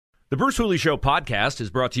The Bruce Hooley Show podcast is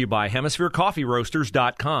brought to you by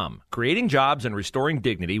HemisphereCoffeeRoasters.com. Creating jobs and restoring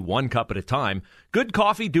dignity one cup at a time. Good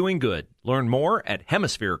coffee doing good. Learn more at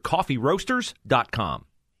HemisphereCoffeeRoasters.com.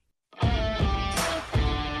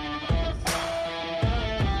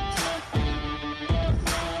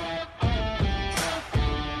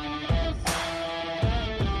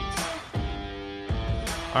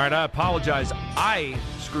 All right, I apologize. I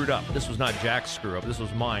screwed up. This was not Jack's screw up. This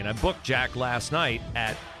was mine. I booked Jack last night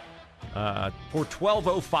for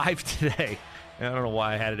 12:05 today. And I don't know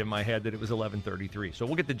why I had it in my head that it was 11:33. So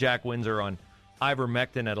we'll get to Jack Windsor on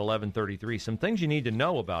Ivermectin at 11:33. Some things you need to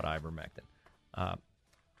know about Ivermectin.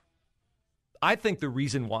 I think the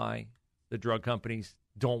reason why the drug companies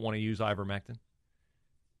don't want to use Ivermectin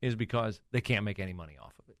is because they can't make any money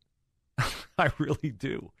off of it. I really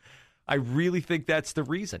do. I really think that's the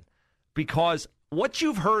reason. Because what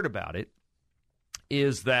you've heard about it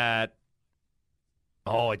is that,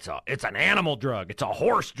 it's an animal drug. It's a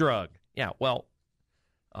horse drug. Yeah, well,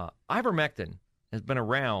 ivermectin has been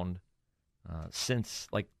around since,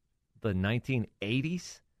 like, the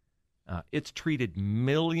 1980s. It's treated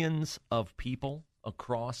millions of people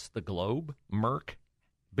across the globe. Merck,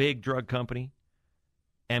 big drug company,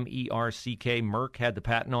 M-E-R-C-K, Merck had the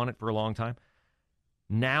patent on it for a long time.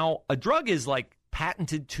 Now, a drug is, like,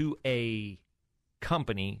 patented to a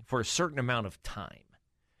company for a certain amount of time.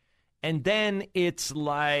 And then it's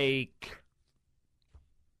like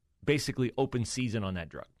basically open season on that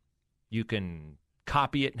drug. You can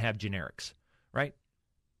copy it and have generics, right?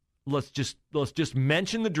 Let's just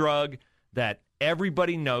mention the drug that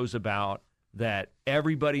everybody knows about, that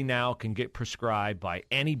everybody now can get prescribed by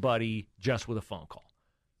anybody just with a phone call.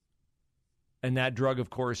 And that drug, of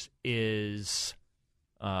course, is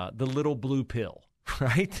the little blue pill,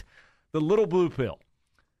 right? The little blue pill.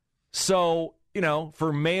 So,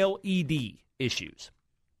 for male ED issues,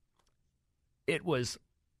 it was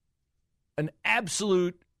an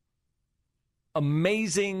absolute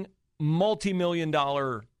amazing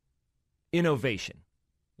multi-million-dollar innovation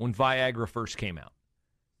when Viagra first came out.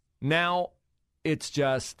 Now it's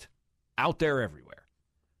just out there everywhere.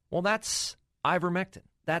 Well, that's ivermectin.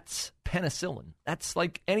 That's penicillin. That's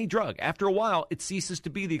like any drug. After a while, it ceases to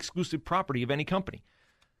be the exclusive property of any company.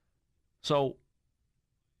 So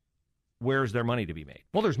where's their money to be made?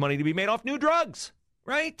 Well, there's money to be made off new drugs,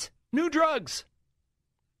 right? New drugs.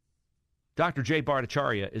 Dr. Jay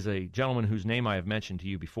Bhattacharya is a gentleman whose name I have mentioned to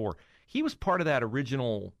you before. He was part of that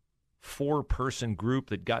original 4-person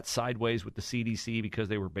group that got sideways with the CDC because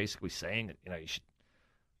they were basically saying that, you should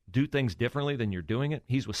do things differently than you're doing it.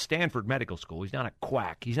 He's with Stanford Medical School. He's not a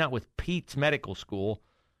quack. He's not with Pete's Medical School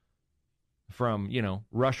from,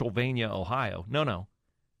 Rushsylvania, Ohio. No.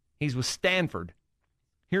 He's with Stanford.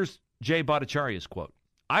 Here's Jay Bhattacharya's quote.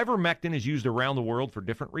 Ivermectin is used around the world for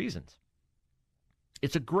different reasons.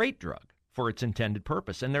 It's a great drug for its intended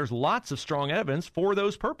purpose, and there's lots of strong evidence for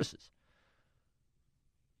those purposes.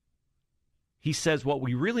 He says what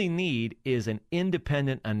we really need is an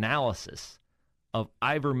independent analysis of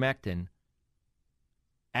ivermectin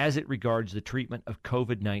as it regards the treatment of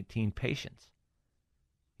COVID-19 patients.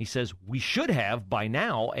 He says we should have, by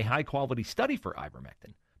now, a high-quality study for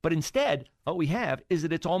ivermectin. But instead, what we have is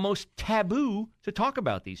that it's almost taboo to talk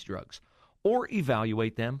about these drugs or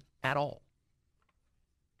evaluate them at all.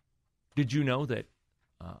 Did you know that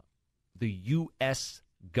the U.S.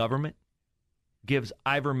 government gives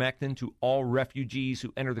ivermectin to all refugees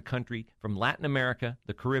who enter the country from Latin America,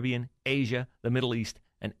 the Caribbean, Asia, the Middle East,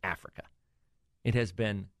 and Africa? It has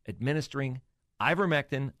been administering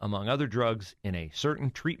ivermectin, among other drugs, in a certain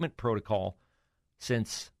treatment protocol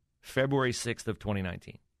since February 6th of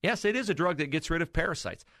 2019. Yes, it is a drug that gets rid of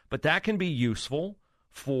parasites, but that can be useful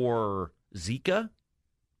for Zika,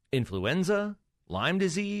 influenza, Lyme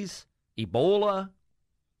disease, Ebola.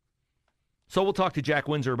 So we'll talk to Jack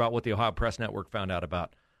Windsor about what the Ohio Press Network found out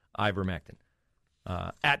about ivermectin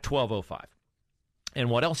at 12:05 and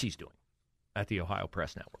what else he's doing at the Ohio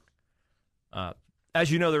Press Network. As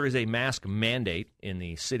you know, there is a mask mandate in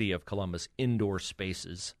the city of Columbus, indoor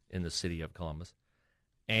spaces in the city of Columbus,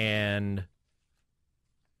 and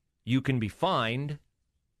you can be fined,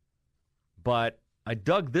 but I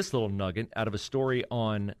dug this little nugget out of a story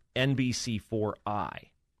on NBC4i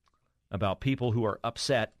about people who are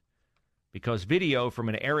upset because video from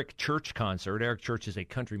an Eric Church concert. Eric Church is a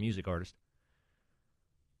country music artist.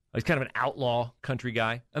 He's kind of an outlaw country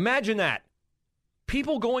guy. Imagine that.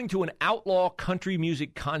 People going to an outlaw country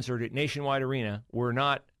music concert at Nationwide Arena were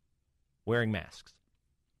not wearing masks.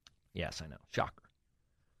 Yes, I know. Shocker.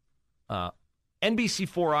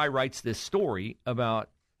 NBC4i writes this story about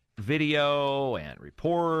video and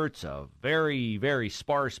reports of very, very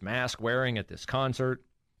sparse mask wearing at this concert.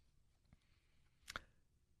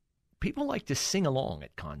 People like to sing along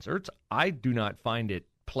at concerts. I do not find it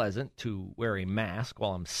pleasant to wear a mask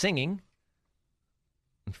while I'm singing.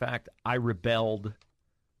 In fact, I rebelled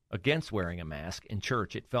against wearing a mask in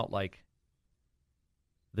church. It felt like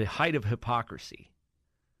the height of hypocrisy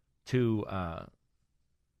to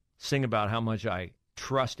sing about how much I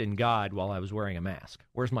trust in God while I was wearing a mask.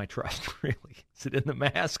 Where's my trust, really? Is it in the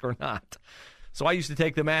mask or not? So I used to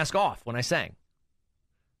take the mask off when I sang.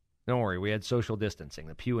 Don't worry, we had social distancing.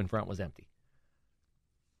 The pew in front was empty.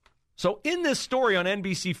 So in this story on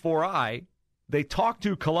NBC4i, they talked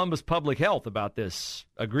to Columbus Public Health about this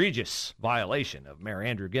egregious violation of Mayor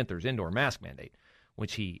Andrew Ginther's indoor mask mandate,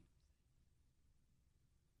 which he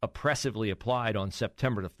oppressively applied on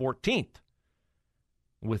September the 14th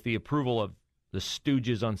with the approval of the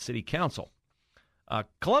stooges on city council.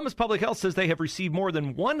 Columbus Public Health says they have received more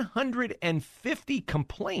than 150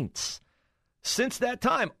 complaints since that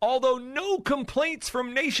time, although no complaints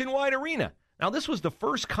from Nationwide Arena. Now, this was the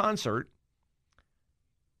first concert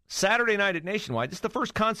Saturday night at Nationwide. This is the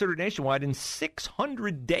first concert at Nationwide in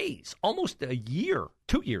 600 days, almost a year,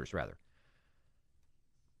 2 years rather.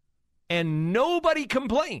 And nobody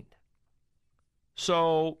complained.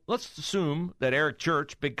 So let's assume that Eric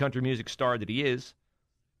Church, big country music star that he is,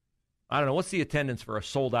 I don't know, what's the attendance for a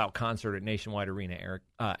sold-out concert at Nationwide Arena, Eric?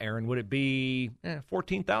 Aaron, would it be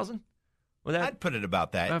 14,000? I'd put it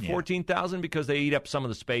about that. 14,000 because they eat up some of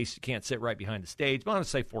the space. You can't sit right behind the stage. But I'm going to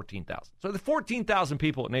say 14,000. So the 14,000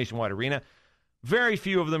 people at Nationwide Arena, very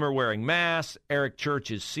few of them are wearing masks. Eric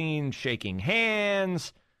Church is seen shaking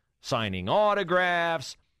hands, signing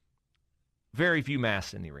autographs. Very few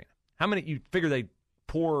masks in the arena. How many, you figure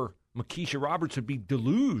poor Makisha Roberts would be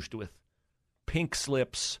deluged with pink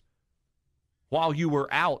slips while you were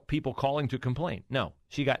out, people calling to complain. No,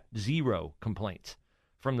 she got 0 complaints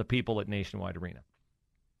from the people at Nationwide Arena.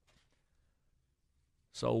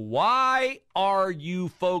 So why are you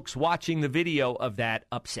folks watching the video of that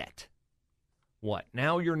upset? What,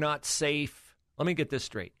 now you're not safe? Let me get this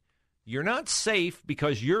straight. You're not safe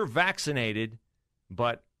because you're vaccinated,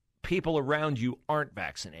 but people around you aren't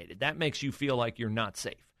vaccinated. That makes you feel like you're not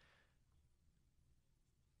safe.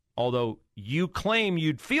 Although you claim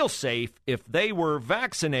you'd feel safe if they were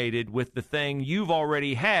vaccinated with the thing you've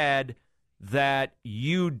already had that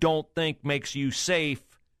you don't think makes you safe,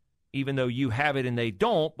 even though you have it and they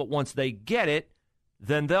don't. But once they get it,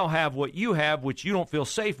 then they'll have what you have, which you don't feel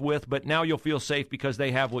safe with, but now you'll feel safe because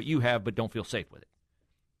they have what you have but don't feel safe with it.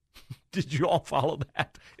 Did you all follow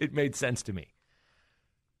that? It made sense to me.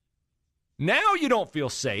 Now you don't feel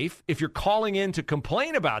safe if you're calling in to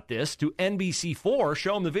complain about this to NBC4,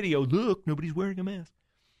 show them the video, look, nobody's wearing a mask.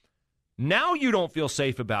 Now you don't feel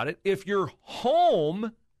safe about it if you're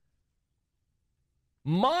home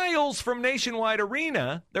miles from Nationwide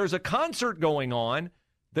Arena. There's a concert going on.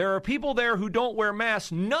 There are people there who don't wear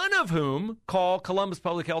masks, none of whom call Columbus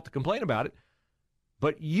Public Health to complain about it,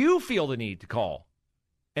 but you feel the need to call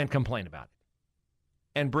and complain about it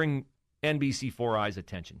and bring NBC4i's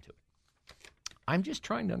attention to it. I'm just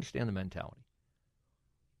trying to understand the mentality.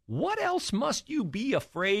 What else must you be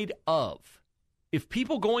afraid of if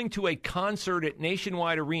people going to a concert at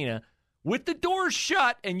Nationwide Arena with the doors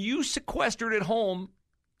shut and you sequestered at home,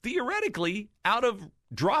 theoretically out of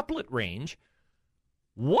droplet range?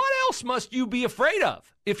 What else must you be afraid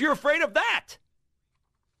of if you're afraid of that?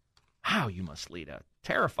 Wow, you must lead a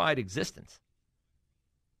terrified existence.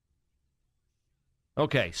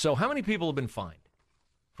 Okay, so how many people have been fined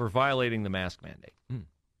for violating the mask mandate?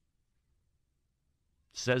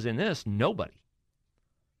 Says in this, nobody.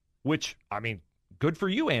 Which, I mean, good for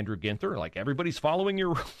you, Andrew Ginther. Like, everybody's following your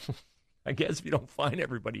rules. I guess if you don't fine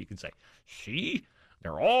everybody, you can say, see,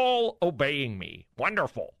 they're all obeying me.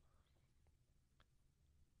 Wonderful.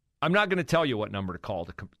 I'm not going to tell you what number to call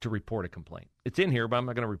to report a complaint. It's in here, but I'm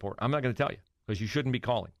not going to report. I'm not going to tell you because you shouldn't be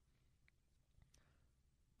calling.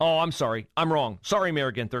 Oh, I'm sorry. I'm wrong. Sorry,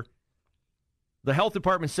 Mayor Ginther. The health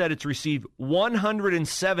department said it's received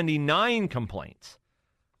 179 complaints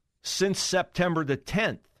since September the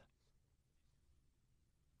 10th.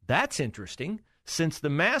 That's interesting, since the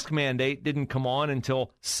mask mandate didn't come on until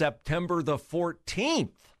September the 14th.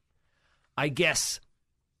 I guess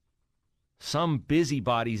some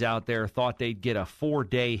busybodies out there thought they'd get a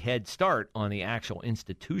 4-day head start on the actual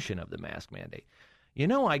institution of the mask mandate. You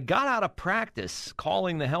know, I got out of practice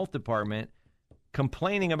calling the health department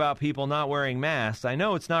complaining about people not wearing masks. I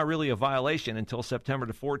know it's not really a violation until September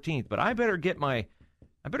the 14th, but I better get my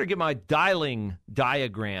dialing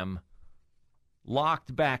diagram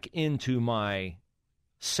locked back into my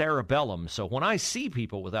cerebellum. So when I see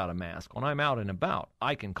people without a mask, when I'm out and about,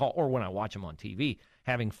 I can call. Or when I watch them on TV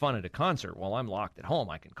having fun at a concert while I'm locked at home,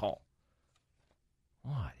 I can call.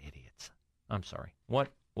 What idiots. I'm sorry.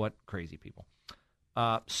 What crazy people.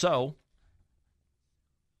 So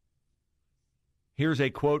here's a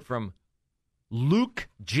quote from Luke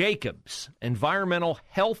Jacobs, Environmental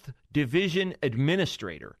Health Division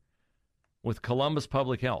Administrator with Columbus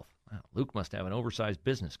Public Health. Wow, Luke must have an oversized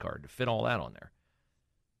business card to fit all that on there.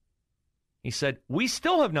 He said, "We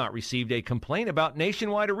still have not received a complaint about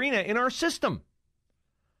Nationwide Arena in our system.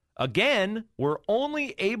 Again, we're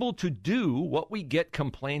only able to do what we get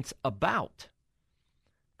complaints about."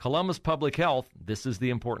 Columbus Public Health, this is the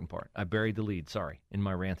important part. I buried the lead, sorry, in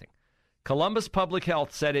my ranting. Columbus Public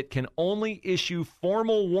Health said it can only issue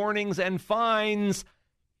formal warnings and fines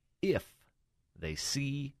if they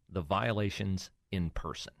see the violations in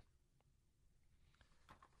person.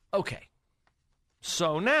 Okay,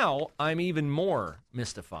 so now I'm even more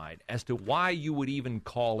mystified as to why you would even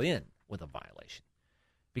call in with a violation.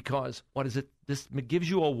 Because, what is it? This gives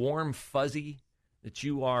you a warm fuzzy that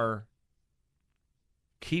you are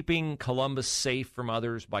keeping Columbus safe from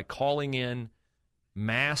others by calling in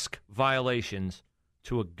mask violations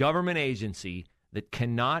to a government agency that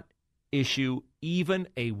cannot issue even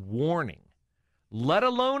a warning, let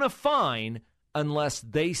alone a fine, unless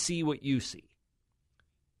they see what you see.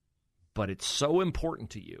 But it's so important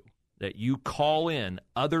to you that you call in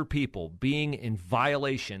other people being in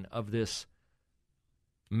violation of this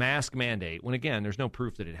mask mandate, when, again, there's no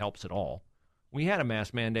proof that it helps at all. We had a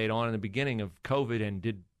mask mandate on in the beginning of COVID,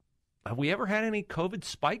 and have we ever had any COVID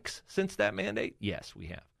spikes since that mandate? Yes, we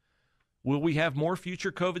have. Will we have more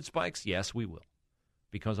future COVID spikes? Yes, we will.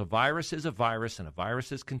 Because a virus is a virus, and a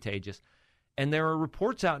virus is contagious. And there are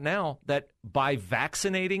reports out now that by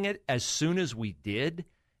vaccinating it as soon as we did,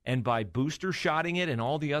 and by booster shotting it and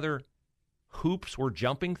all the other hoops we're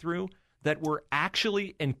jumping through, that we're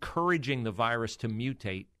actually encouraging the virus to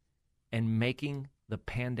mutate and making the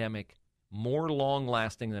pandemic more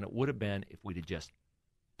long-lasting than it would have been if we'd have just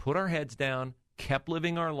put our heads down, kept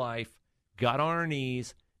living our life, got on our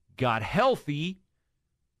knees, got healthy,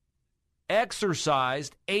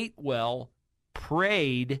 exercised, ate well,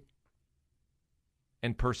 prayed,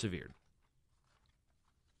 and persevered.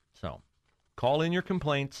 So, call in your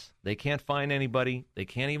complaints. They can't find anybody. They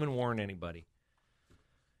can't even warn anybody.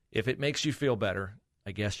 If it makes you feel better,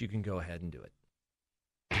 I guess you can go ahead and do it.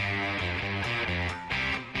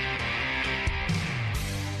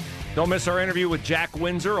 Don't miss our interview with Jack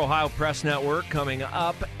Windsor, Ohio Press Network, coming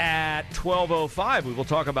up at 12:05. We will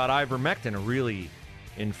talk about ivermectin, a really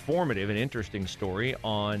informative and interesting story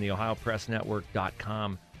on the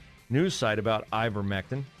OhioPressNetwork.com news site about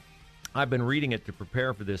ivermectin. I've been reading it to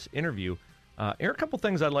prepare for this interview. Here are a couple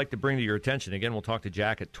things I'd like to bring to your attention. Again, we'll talk to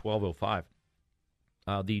Jack at 12:05.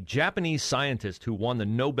 The Japanese scientist who won the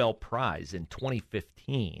Nobel Prize in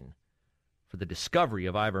 2015 for the discovery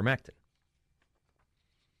of ivermectin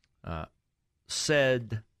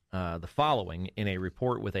said the following in a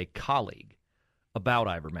report with a colleague about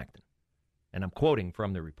ivermectin. And I'm quoting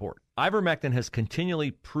from the report. Ivermectin has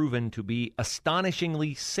continually proven to be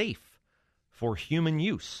astonishingly safe for human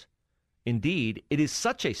use. Indeed, it is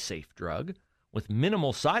such a safe drug with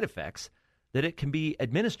minimal side effects that it can be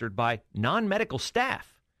administered by non-medical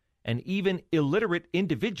staff and even illiterate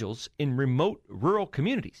individuals in remote rural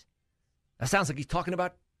communities. That sounds like he's talking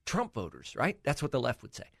about Trump voters, right? That's what the left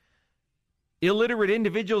would say. Illiterate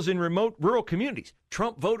individuals in remote rural communities,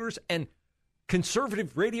 Trump voters, and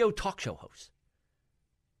conservative radio talk show hosts.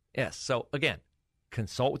 Yes, so again,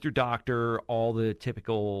 consult with your doctor, all the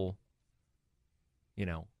typical,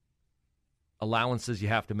 allowances you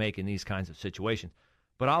have to make in these kinds of situations.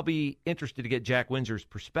 But I'll be interested to get Jack Windsor's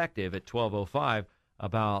perspective at 12:05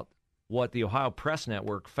 about what the Ohio Press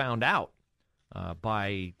Network found out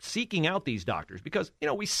by seeking out these doctors. Because,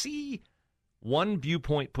 we see one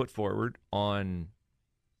viewpoint put forward on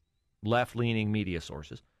left-leaning media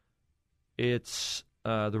sources. It's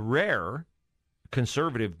the rare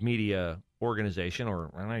conservative media organization,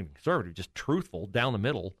 or not even conservative, just truthful, down the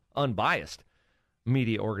middle, unbiased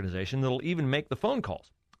media organization that'll even make the phone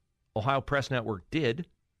calls. Ohio Press Network did.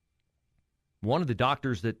 One of the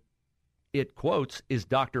doctors that it quotes is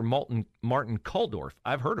Dr. Martin Kulldorff.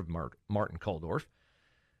 I've heard of Martin Kulldorff.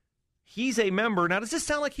 He's a member. Now, does this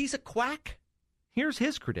sound like he's a quack? Here's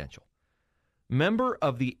his credential. Member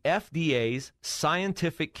of the FDA's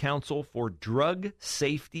Scientific Council for Drug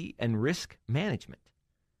Safety and Risk Management.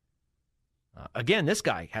 Again, this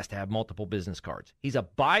guy has to have multiple business cards. He's a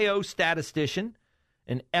biostatistician,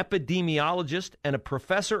 an epidemiologist, and a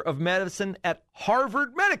professor of medicine at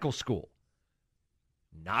Harvard Medical School.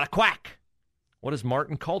 not a quack. What does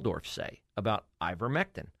Martin Kulldorff say about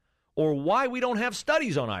ivermectin? Or why we don't have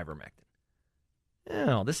studies on ivermectin?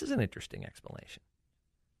 Well, this is an interesting explanation.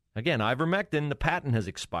 Again, ivermectin, the patent has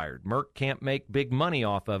expired. Merck can't make big money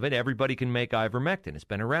off of it. Everybody can make ivermectin. It's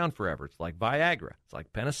been around forever. It's like Viagra. It's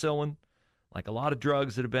like penicillin, like a lot of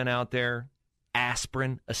drugs that have been out there.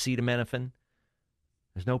 Aspirin, acetaminophen.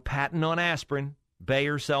 There's no patent on aspirin.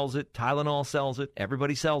 Bayer sells it. Tylenol sells it.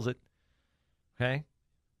 Everybody sells it. Okay?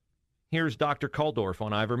 Here's Dr. Kulldorff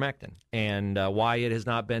on ivermectin and why it has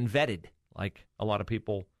not been vetted like a lot of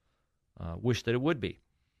people wish that it would be.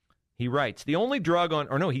 He writes,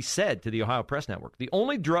 he said to the Ohio Press Network, the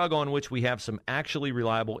only drug on which we have some actually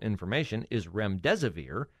reliable information is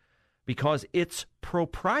remdesivir because it's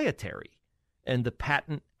proprietary and the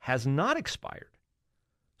patent has not expired.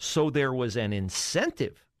 So there was an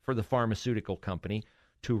incentive for the pharmaceutical company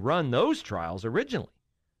to run those trials originally.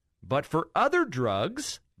 But for other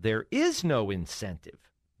drugs, there is no incentive.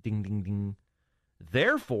 Ding, ding, ding.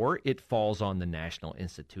 Therefore, it falls on the National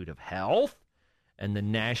Institute of Health and the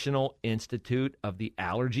National Institute of the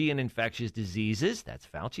Allergy and Infectious Diseases, that's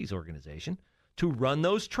Fauci's organization, to run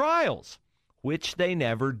those trials, which they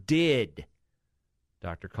never did.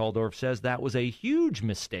 Dr. Kulldorff says that was a huge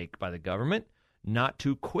mistake by the government not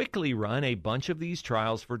to quickly run a bunch of these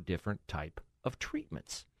trials for different type of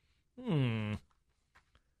treatments.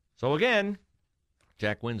 So again,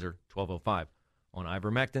 Jack Windsor, 1205 on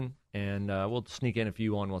ivermectin, and we'll sneak in a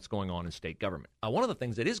few on what's going on in state government. One of the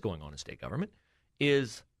things that is going on in state government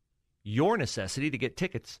is your necessity to get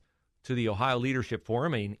tickets to the Ohio Leadership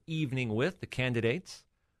Forum, an evening with the candidates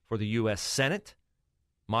for the U.S. Senate,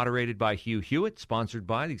 moderated by Hugh Hewitt, sponsored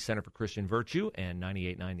by the Center for Christian Virtue and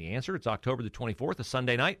 98.9 The Answer. It's October the 24th, a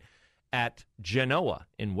Sunday night at Genoa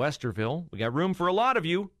in Westerville. We got room for a lot of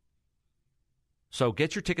you. So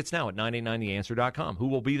get your tickets now at 989theanswer.com. Who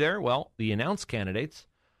will be there? Well, the announced candidates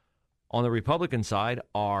on the Republican side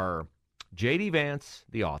are J.D. Vance,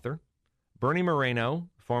 the author, Bernie Moreno,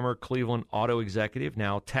 former Cleveland auto executive,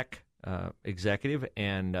 now tech executive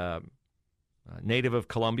and native of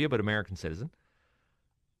Columbia but American citizen,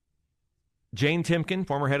 Jane Timken,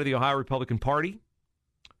 former head of the Ohio Republican Party,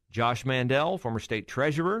 Josh Mandel, former state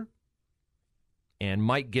treasurer, and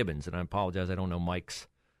Mike Gibbons, and I apologize, I don't know Mike's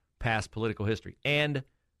past political history, and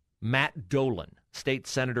Matt Dolan, State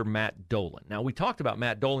Senator Matt Dolan. Now, we talked about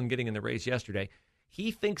Matt Dolan getting in the race yesterday.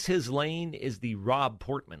 He thinks his lane is the Rob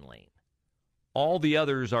Portman lane. All the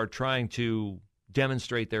others are trying to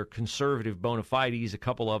demonstrate their conservative bona fides. A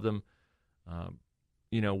couple of them,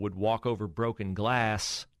 would walk over broken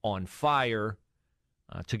glass on fire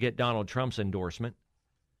to get Donald Trump's endorsement.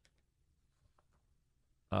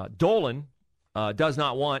 Dolan does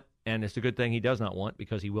not want, and it's a good thing he does not want,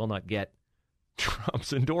 because he will not get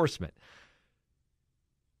Trump's endorsement.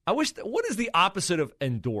 What is the opposite of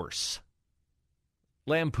endorse?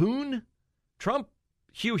 Lampoon?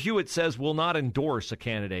 Hugh Hewitt says will not endorse a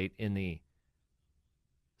candidate in the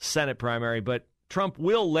Senate primary, but Trump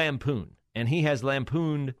will lampoon, and he has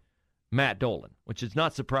lampooned Matt Dolan, which does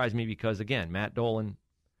not surprise me because, again, Matt Dolan,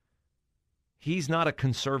 he's not a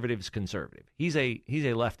conservative's conservative. He's a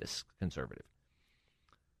leftist conservative.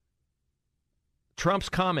 Trump's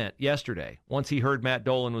comment yesterday, once he heard Matt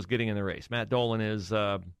Dolan was getting in the race. Matt Dolan is,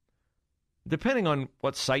 depending on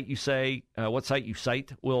what site you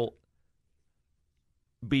cite, will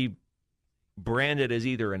be branded as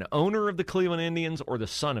either an owner of the Cleveland Indians or the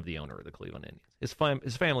son of the owner of the Cleveland Indians.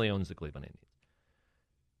 His family owns the Cleveland Indians.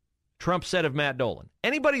 Trump said of Matt Dolan,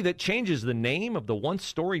 anybody that changes the name of the once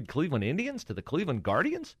storied Cleveland Indians to the Cleveland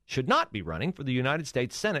Guardians should not be running for the United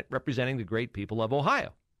States Senate representing the great people of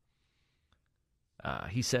Ohio.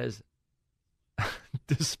 He says,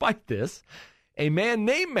 despite this, a man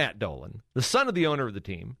named Matt Dolan, the son of the owner of the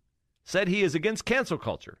team, said he is against cancel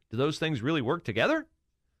culture. Do those things really work together?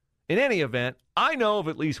 In any event, I know of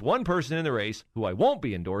at least one person in the race who I won't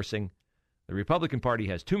be endorsing. The Republican Party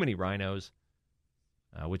has too many rhinos,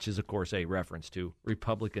 which is, of course, a reference to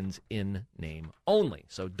Republicans in name only.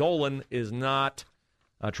 So Dolan is not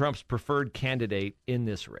Trump's preferred candidate in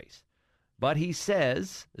this race. But he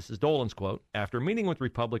says, this is Dolan's quote, after meeting with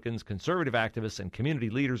Republicans, conservative activists, and community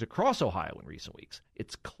leaders across Ohio in recent weeks,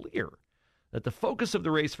 it's clear that the focus of the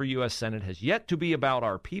race for U.S. Senate has yet to be about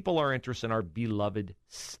our people, our interests, and our beloved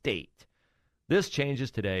state. This changes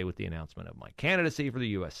today with the announcement of my candidacy for the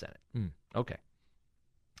U.S. Senate. Okay.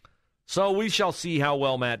 So we shall see how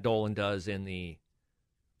well Matt Dolan does in the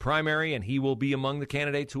primary, and he will be among the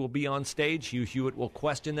candidates who will be on stage. Hugh Hewitt will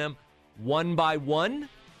question them one by one,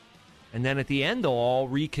 and then at the end they'll all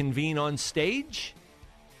reconvene on stage.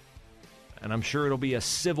 And I'm sure it'll be a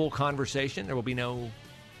civil conversation. There will be no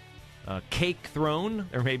Cake thrown.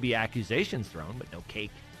 There may be accusations thrown, but no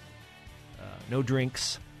cake. No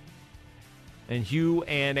drinks. And Hugh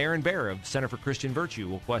and Aaron Baer of Center for Christian Virtue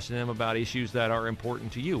will question them about issues that are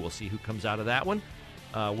important to you. We'll see who comes out of that one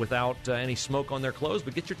without any smoke on their clothes.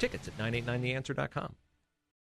 But get your tickets at 989theanswer.com.